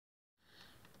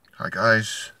Hi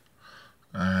guys,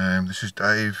 this is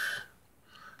Dave,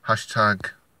 hashtag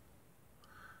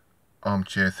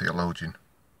Armchair Theologian.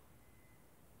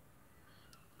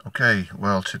 Okay,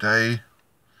 well today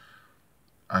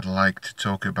I'd like to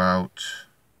talk about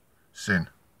sin.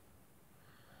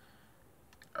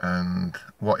 And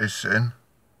what is sin?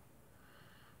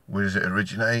 Where does it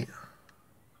originate?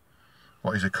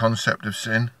 What is the concept of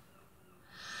sin?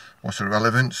 What's the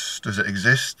relevance? Does it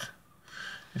exist?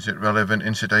 Is it relevant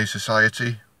in today's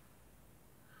society?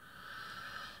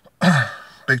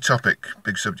 Big topic,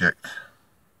 big subject.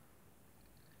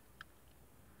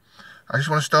 I just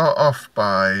want to start off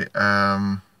by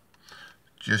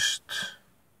just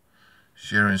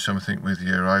sharing something with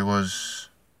you. I was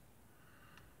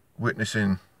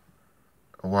witnessing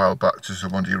a while back to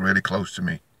somebody really close to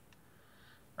me.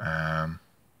 And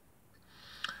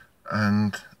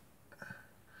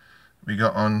we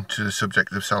got on to the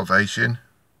subject of salvation,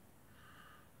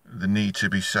 the need to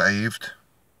be saved,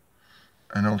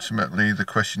 and ultimately the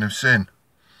question of sin.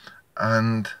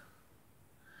 And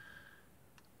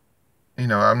you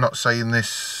know, I'm not saying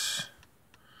this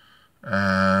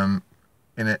in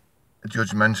a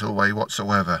judgmental way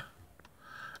whatsoever,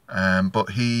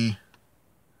 but his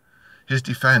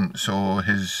defense or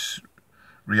his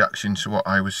reaction to what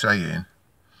I was saying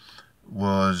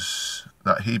was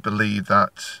that he believed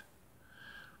that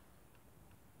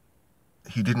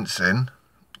he didn't sin,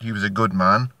 he was a good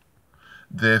man,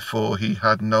 therefore he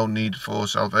had no need for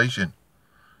salvation.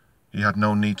 He had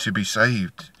no need to be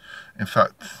saved. In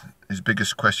fact, his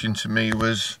biggest question to me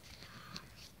was,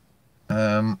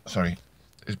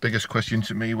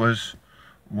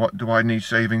 what do I need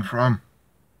saving from?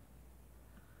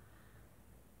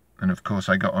 And of course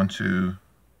I got onto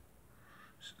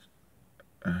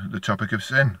the topic of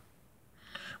sin,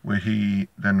 where he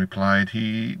then replied,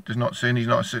 he does not sin, he's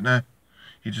not a sinner,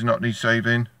 he does not need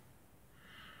saving.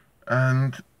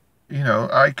 And, you know,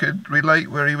 I could relate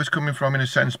where he was coming from in a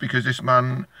sense, because this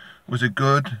man was a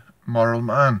good, moral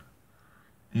man.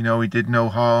 You know, he did no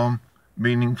harm,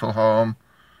 meaningful harm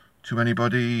to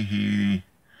anybody. He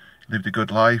lived a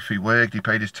good life, he worked, he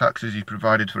paid his taxes, he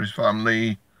provided for his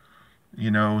family.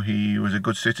 You know, he was a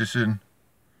good citizen,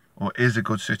 or is a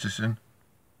good citizen.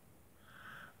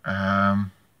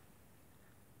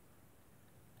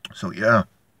 So yeah,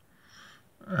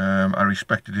 I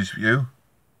respected his view.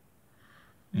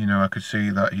 You know, I could see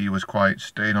that he was quite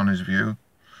staying on his view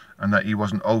and that he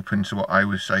wasn't open to what I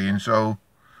was saying, so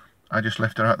I just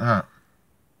left it at that.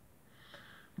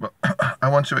 But I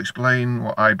want to explain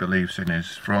what I believe sin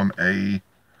is from a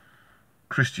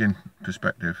Christian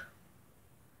perspective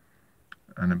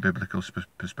and a biblical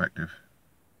perspective.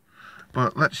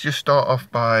 But let's just start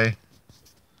off by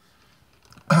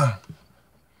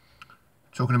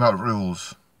talking about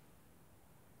rules.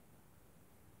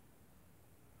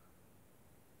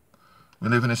 We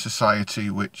live in a society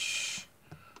which,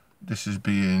 this is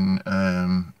being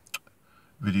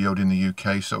videoed in the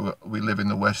UK, so we live in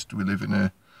the West, we live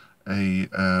in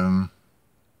a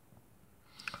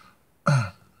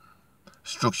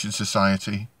structured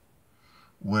society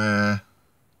where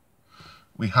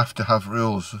we have to have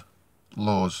rules,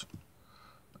 laws,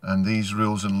 and these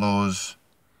rules and laws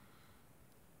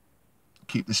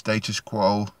keep the status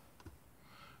quo.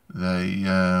 They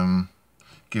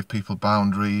give people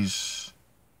boundaries,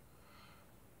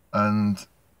 and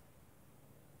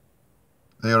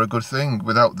they are a good thing.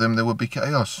 Without them there would be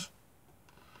chaos.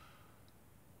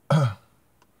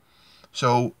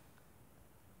 So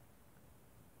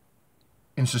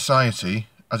in society,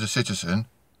 as a citizen,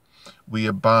 we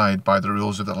abide by the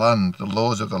rules of the land, the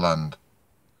laws of the land.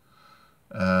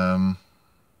 Now,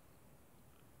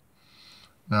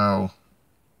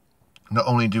 not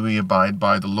only do we abide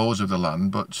by the laws of the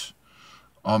land, but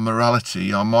our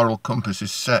morality, our moral compass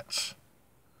is set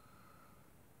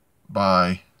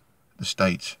by the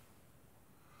state.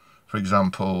 For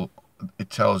example, it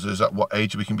tells us at what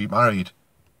age we can be married.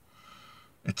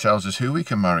 It tells us who we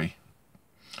can marry.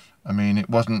 I mean, it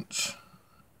wasn't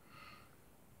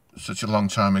such a long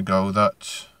time ago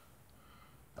that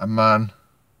a man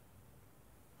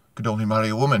could only marry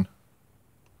a woman.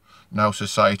 Now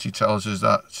society tells us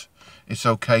that it's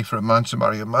okay for a man to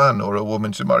marry a man or a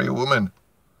woman to marry a woman.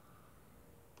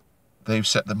 They've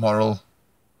set the moral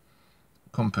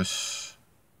compass.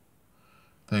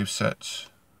 They've set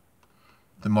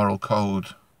the moral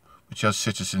code, which as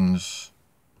citizens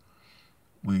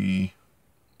we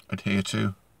adhere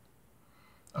to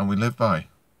and we live by.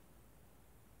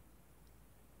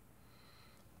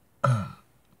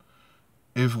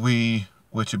 If we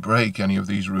were to break any of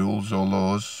these rules or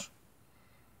laws,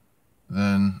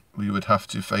 then we would have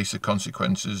to face the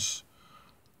consequences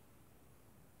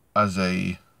as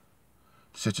a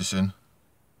citizen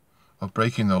of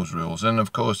breaking those rules. And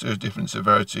of course there's different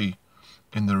severity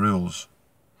in the rules.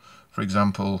 For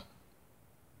example,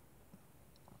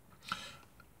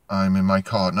 I'm in my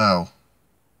car now.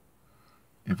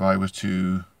 If I was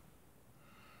to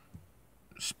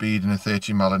speed in a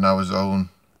 30-mile-an-hour zone,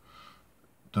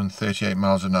 done 38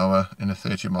 miles an hour in a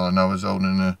 30-mile-an-hour zone,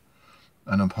 and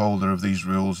an upholder of these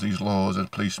rules, these laws, a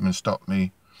policeman stopped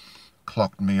me,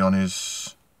 clocked me on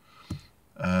his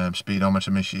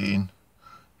speedometer machine.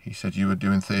 He said you were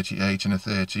doing 38 in a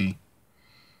 30,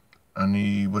 and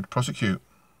he would prosecute,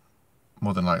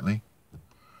 more than likely,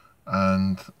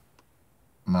 and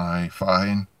my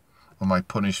fine or my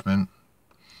punishment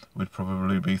would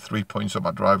probably be 3 points on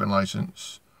my driving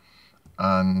license,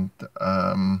 and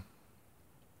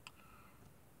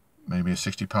maybe a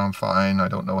 £60 fine. I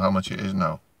don't know how much it is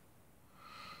now.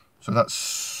 So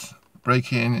that's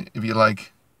breaking, if you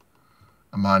like,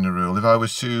 a minor rule. If I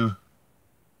was to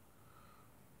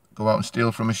go out and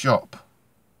steal from a shop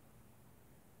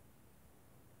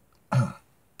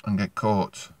and get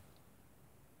caught,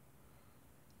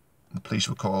 the police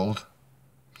were called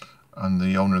and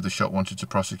the owner of the shop wanted to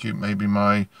prosecute, maybe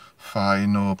my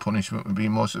fine or punishment would be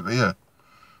more severe,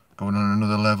 going on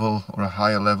another level or a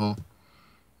higher level.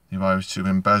 If I was to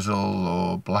embezzle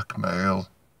or blackmail,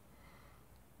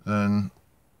 then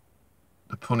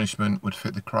the punishment would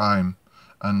fit the crime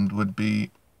and would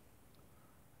be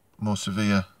more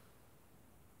severe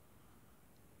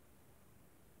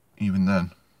even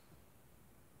then.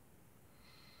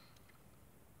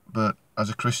 But as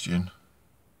a Christian,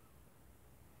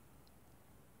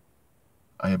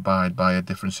 I abide by a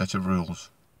different set of rules.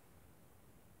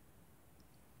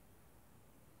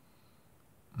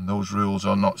 And those rules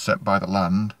are not set by the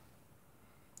land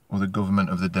or the government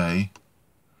of the day.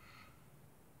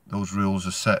 Those rules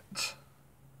are set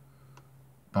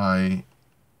by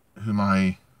whom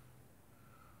I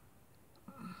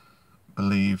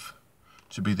believe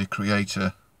to be the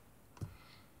creator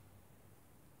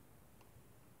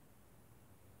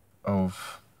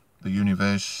of the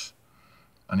universe,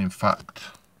 and in fact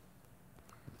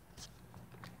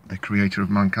the creator of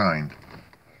mankind.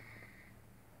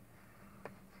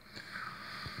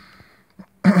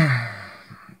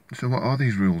 So what are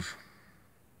these rules?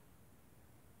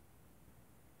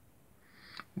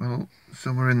 Well,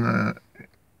 somewhere in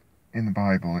the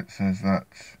Bible it says that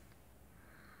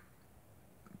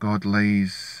God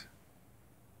lays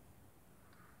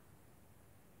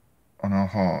on our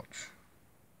hearts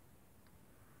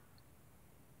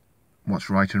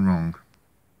what's right and wrong,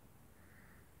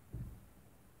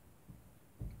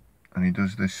 and he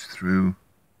does this through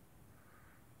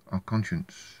our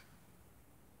conscience.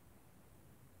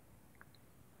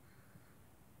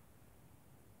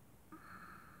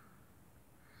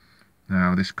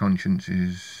 Now, this conscience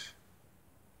is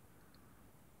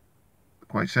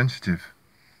quite sensitive.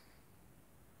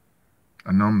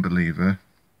 A non-believer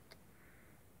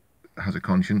has a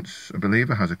conscience, a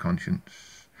believer has a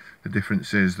conscience. The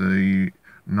difference is the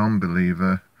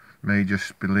non-believer may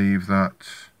just believe that,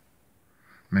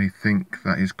 may think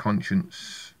that his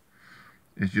conscience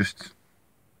is just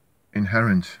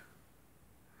inherent,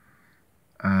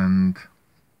 and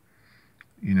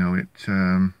you know,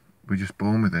 we're just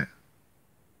born with it.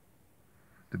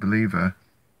 The believer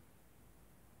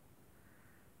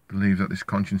believes that this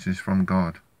conscience is from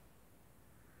God.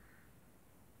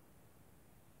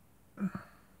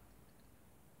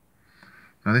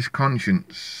 Now, this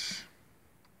conscience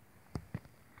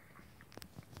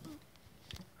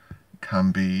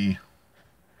can be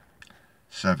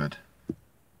severed.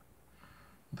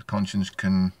 The conscience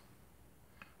can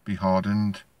be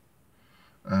hardened,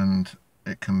 and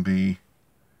it can be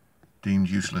deemed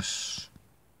useless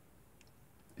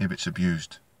if it's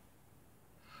abused.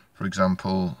 For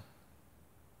example,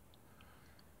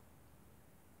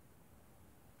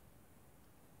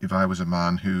 if I was a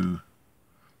man who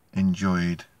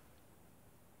enjoyed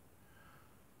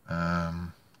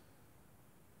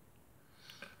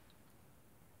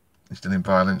instilling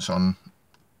violence on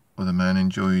other men,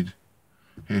 enjoyed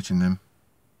hating them,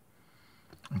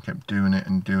 and kept doing it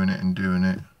and doing it and doing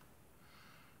it,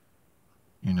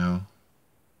 you know,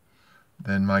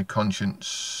 then my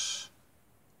conscience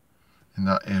in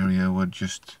that area would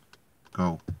just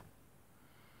go.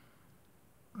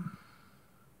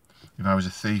 If I was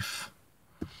a thief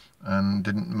and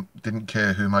didn't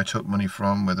care whom I took money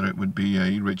from, whether it would be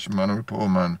a rich man or a poor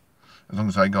man, as long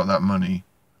as I got that money,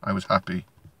 I was happy.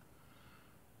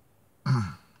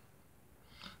 And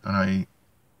I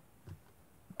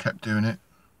kept doing it,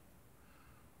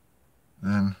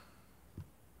 then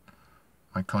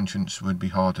my conscience would be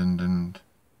hardened and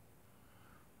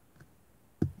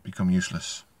become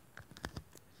useless.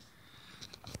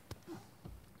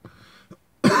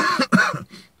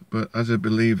 But as a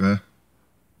believer,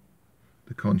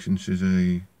 the conscience is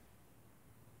and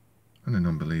a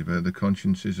non-believer, the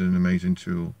conscience is an amazing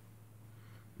tool.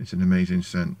 It's an amazing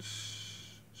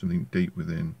sense, something deep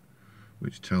within,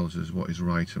 which tells us what is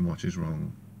right and what is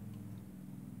wrong.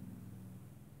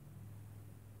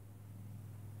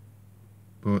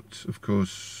 But, of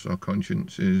course, our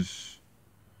conscience is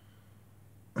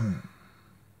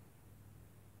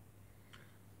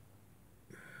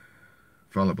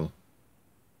fallible.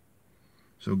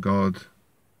 So God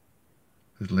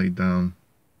has laid down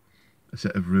a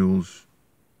set of rules,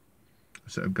 a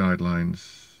set of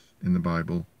guidelines in the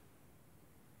Bible.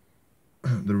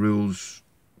 The rules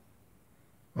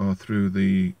are through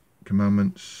the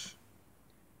commandments,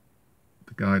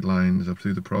 the guidelines are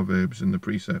through the proverbs and the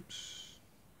precepts.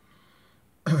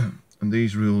 And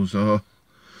these rules are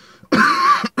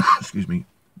excuse me,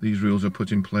 these rules are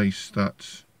put in place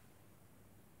that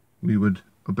we would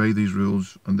obey these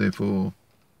rules and therefore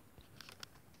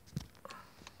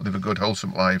live a good,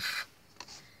 wholesome life,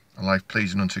 a life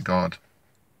pleasing unto God,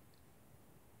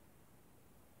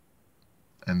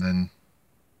 and then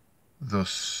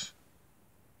thus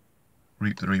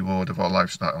reap the reward of our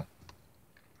lifestyle.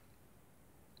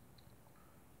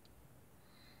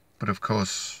 But of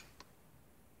course,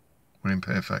 we're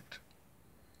imperfect.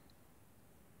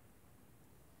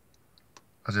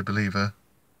 As a believer,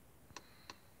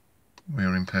 we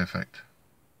are imperfect.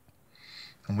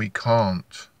 And we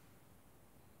can't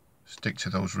stick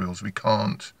to those rules. We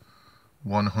can't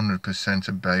 100%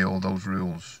 obey all those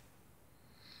rules.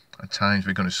 At times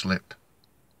we're going to slip.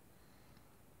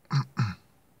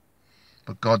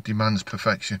 But God demands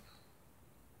perfection.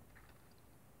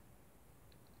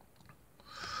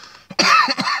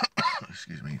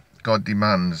 Excuse me. God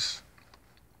demands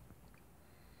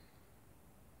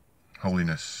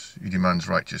holiness. He demands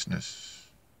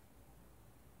righteousness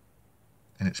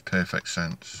in its perfect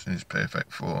sense, in its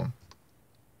perfect form.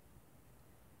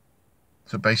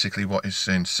 So basically, what is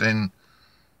sin? Sin,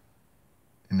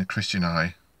 in the Christian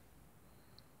eye,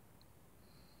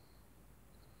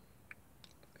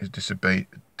 is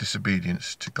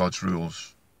disobedience to God's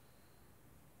rules.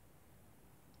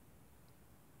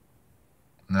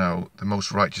 Now, the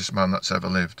most righteous man that's ever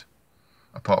lived,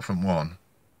 apart from one,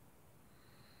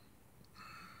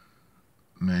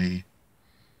 may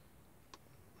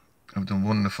have done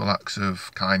wonderful acts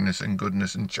of kindness and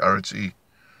goodness and charity,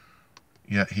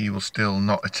 yet he will still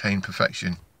not attain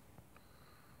perfection.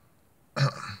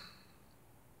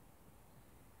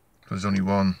 There's only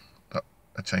one that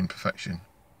attained perfection,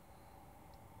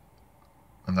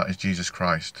 and that is Jesus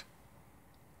Christ.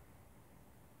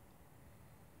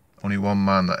 Only one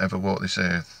man that ever walked this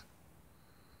earth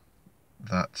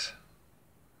that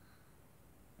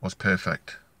was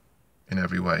perfect in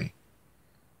every way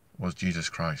was Jesus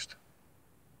Christ.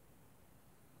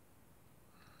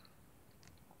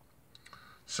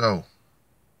 So,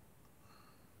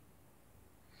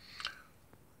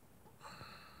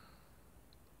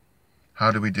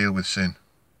 how do we deal with sin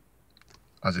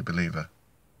as a believer?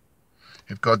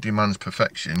 If God demands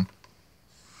perfection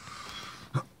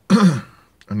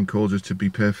and calls us to be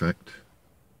perfect,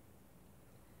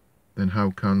 then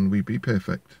how can we be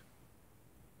perfect?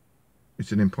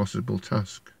 It's an impossible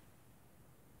task.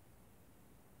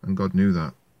 And God knew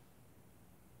that.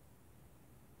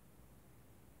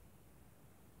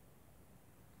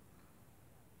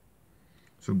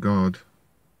 So God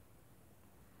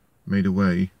made a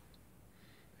way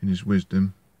in his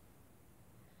wisdom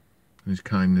and his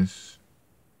kindness.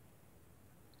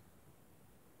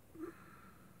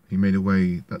 He made a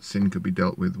way that sin could be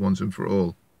dealt with once and for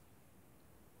all.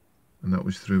 And that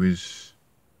was through his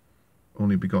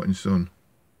only begotten Son,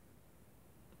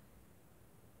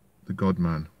 the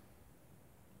God-man,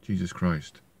 Jesus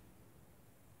Christ.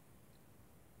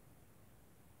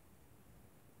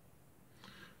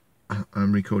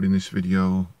 I'm recording this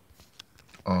video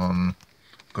on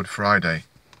Good Friday,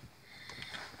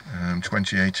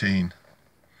 2018,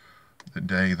 the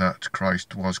day that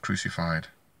Christ was crucified.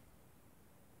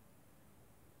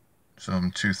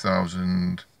 Some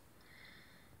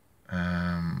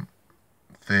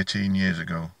 2013 years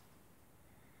ago,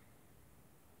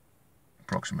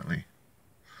 approximately,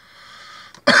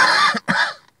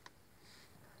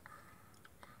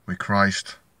 where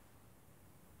Christ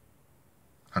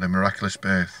had a miraculous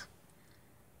birth.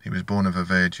 He was born of a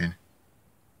virgin,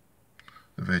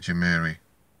 the Virgin Mary.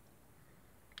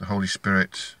 The Holy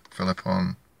Spirit fell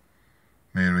upon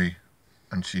Mary,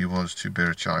 and she was to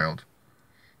bear a child.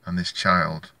 And this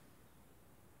child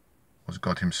was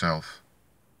God himself.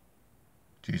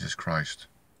 Jesus Christ.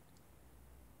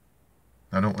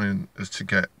 I don't want us to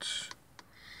get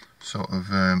sort of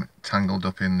tangled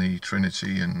up in the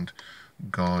Trinity and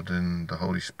God and the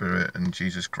Holy Spirit and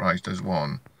Jesus Christ as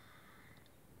one.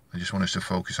 I just want us to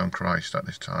focus on Christ at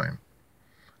this time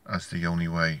as the only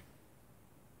way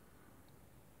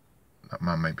that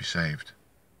man may be saved.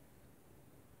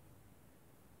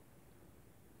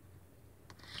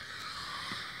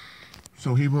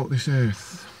 So he walked this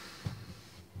earth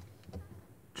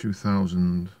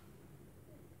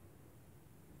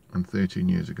 2013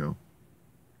 years ago.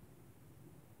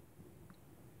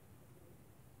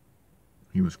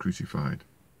 He was crucified.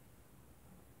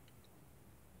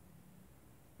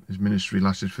 His ministry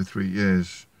lasted for 3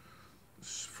 years,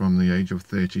 from the age of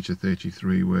 30 to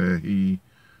 33, where he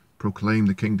proclaimed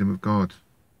the kingdom of God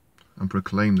and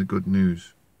proclaimed the good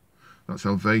news that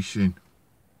salvation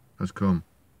has come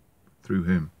through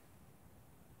him.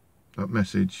 That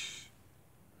message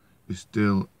is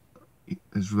still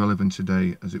as relevant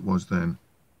today as it was then,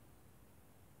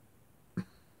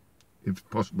 if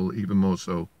possible even more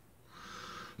so.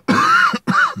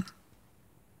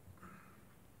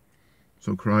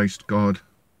 So Christ, God,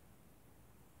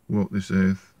 walked this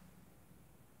earth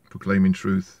proclaiming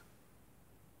truth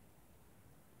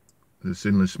as a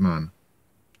sinless man,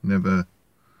 never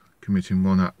committing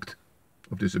one act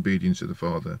of disobedience to the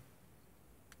Father,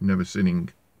 never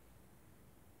sinning.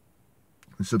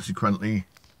 And subsequently,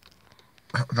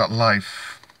 that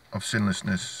life of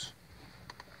sinlessness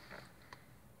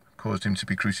caused him to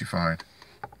be crucified.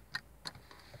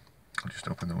 I'll just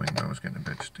open the window, it's getting a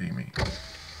bit steamy.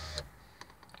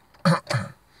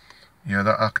 Yeah,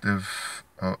 that act of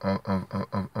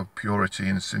purity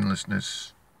and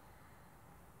sinlessness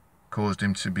caused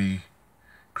him to be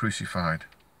crucified.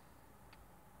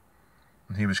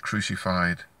 And he was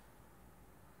crucified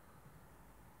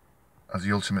as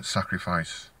the ultimate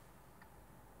sacrifice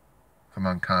for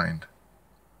mankind.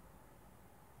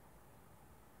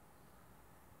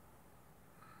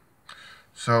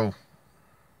 So,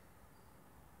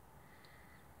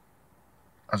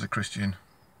 as a Christian,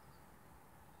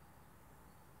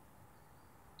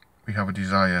 we have a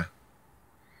desire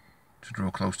to draw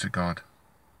close to God,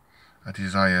 a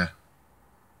desire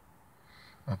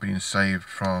of being saved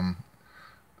from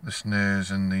the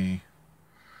snares and the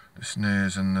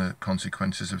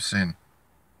consequences of sin,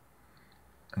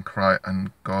 and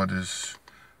God has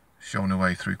shown a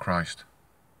way through Christ.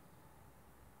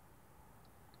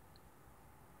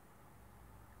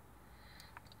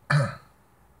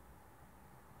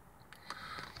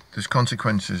 There's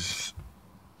consequences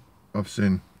of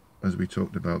sin, as we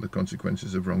talked about. The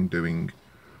consequences of wrongdoing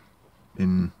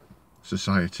in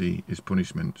society is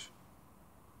punishment.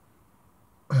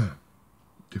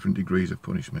 Different degrees of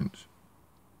punishment.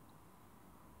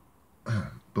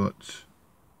 But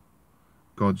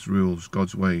God's rules,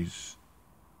 God's ways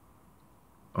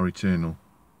are eternal,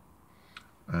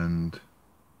 and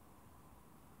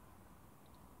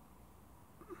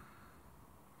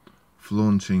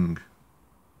flaunting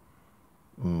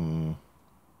or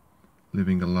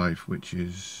living a life which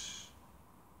is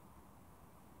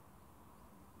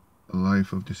a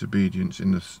life of disobedience,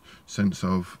 in the sense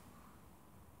of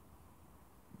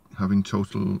having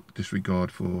total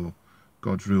disregard for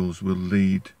God's rules, will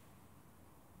lead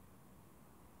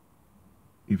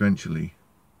eventually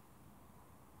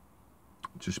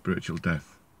to spiritual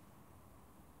death.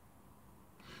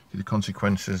 The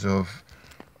consequences of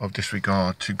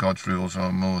disregard to God's rules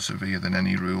are more severe than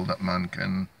any rule that man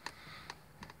can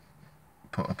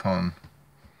put upon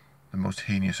the most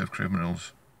heinous of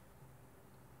criminals.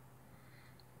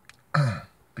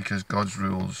 Because God's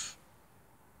rules,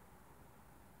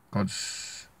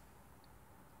 God's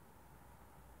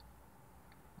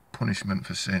punishment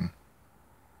for sin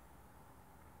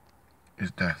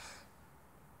is death.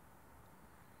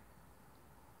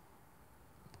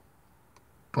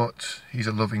 But he's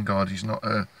a loving God. He's not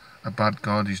a bad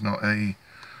God. He's not a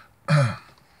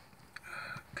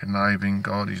conniving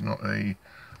God. He's not a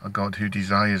God who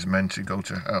desires men to go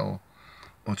to hell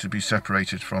or to be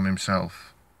separated from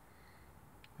himself.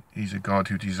 He's a God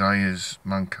who desires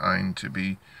mankind to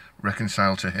be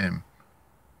reconciled to him,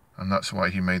 and that's why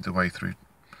he made the way through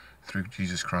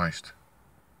Jesus Christ.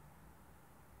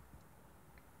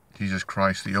 Jesus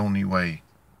Christ, the only way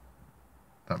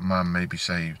that man may be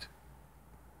saved.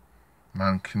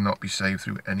 Man cannot be saved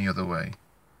through any other way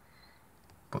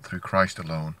but through Christ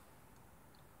alone.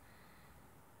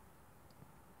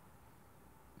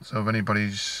 So if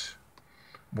anybody's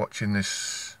watching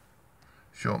this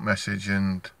short message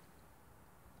and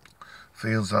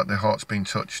feels that their heart's been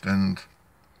touched and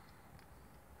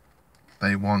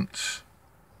they want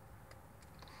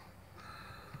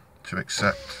to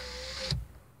accept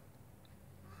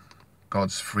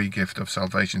God's free gift of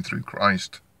salvation through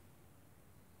Christ,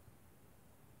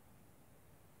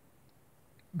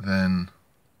 then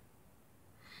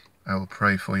I will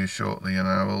pray for you shortly, and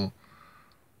I will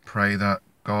pray that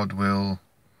God will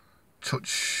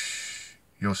touch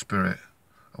your spirit,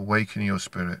 awaken your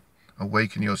spirit,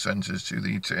 awaken your senses to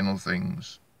the eternal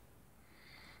things,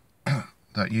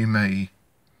 that you may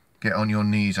get on your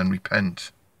knees and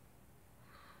repent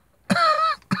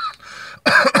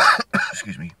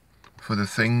excuse me, for the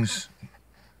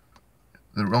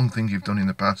wrong things you've done in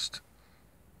the past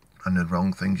and the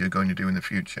wrong things you're going to do in the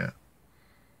future.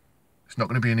 It's not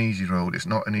going to be an easy road. It's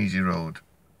not an easy road.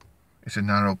 It's a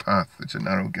narrow path. It's a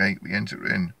narrow gate we enter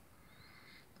in.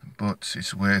 But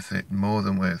it's worth it, more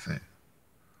than worth it.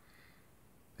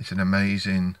 It's an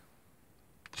amazing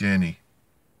journey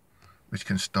which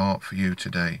can start for you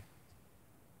today,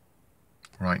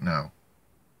 right now.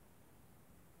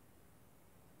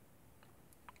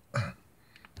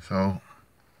 So,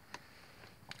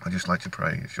 I'd just like to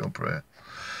pray a short prayer.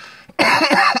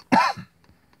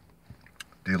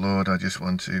 Dear Lord, I just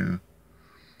want to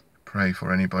pray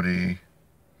for anybody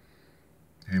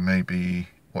who may be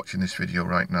watching this video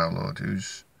right now, Lord,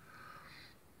 whose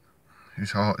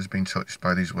heart has been touched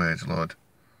by these words, Lord.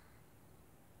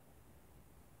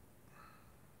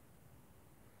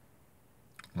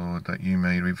 Lord, that you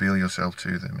may reveal yourself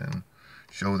to them and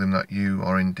show them that you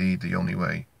are indeed the only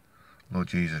way. Lord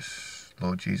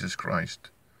Jesus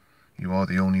Christ, you are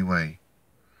the only way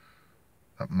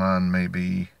that man may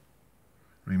be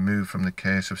removed from the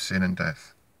curse of sin and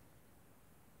death,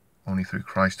 only through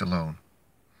Christ alone.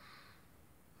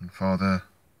 And Father,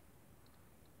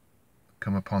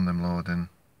 come upon them, Lord, and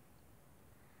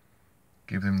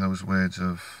give them those words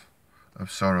of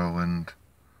sorrow and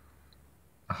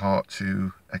a heart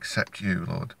to accept you,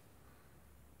 Lord,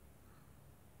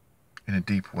 in a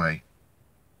deep way,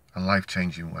 a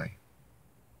life-changing way,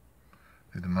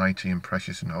 through the mighty and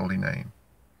precious and holy name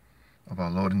of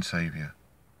our Lord and Saviour,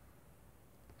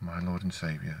 my Lord and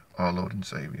Saviour, our Lord and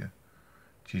Saviour,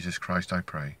 Jesus Christ, I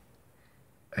pray.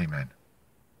 Amen.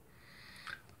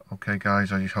 Okay,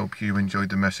 guys, I just hope you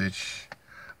enjoyed the message,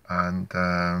 and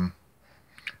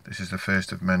this is the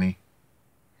first of many.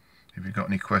 If you've got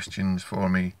any questions for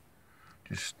me,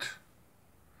 just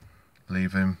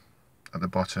leave them at the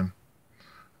bottom.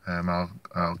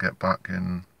 I'll get back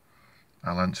and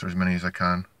I'll answer as many as I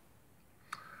can.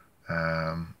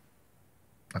 I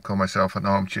call myself an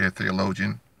armchair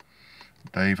theologian,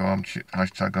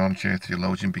 hashtag armchair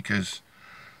theologian, because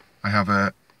I have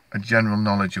a general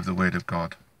knowledge of the Word of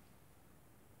God.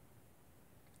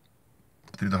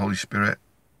 Through the Holy Spirit,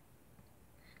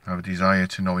 I have a desire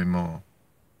to know Him more.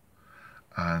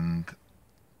 And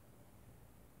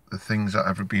the things that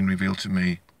have been revealed to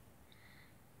me,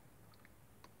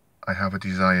 I have a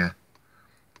desire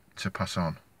to pass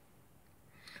on.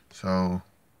 So,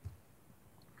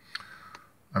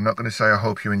 I'm not going to say I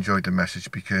hope you enjoyed the message,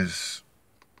 because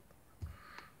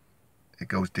it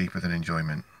goes deeper than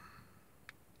enjoyment.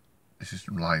 This is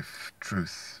life,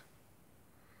 truth.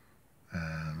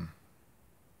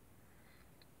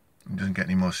 It doesn't get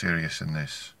any more serious than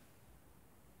this.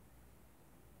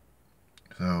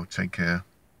 So take care.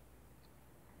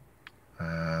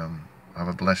 Have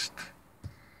a blessed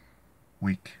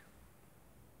week.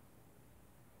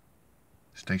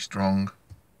 Stay strong.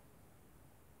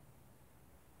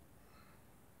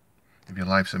 If your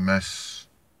life's a mess,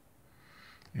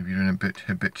 if you're in a bit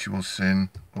habitual sin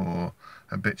or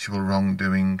habitual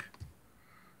wrongdoing,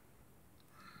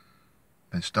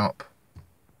 then stop,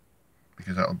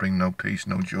 because that'll bring no peace,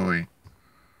 no joy,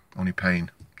 only pain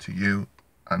to you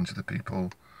and to the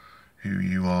people who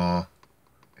you are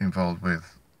involved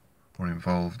with or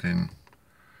involved in.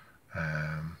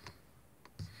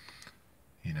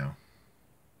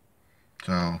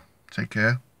 So take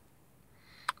care,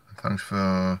 and thanks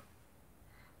for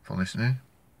listening,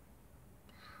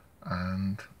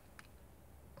 and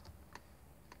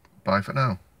bye for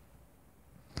now.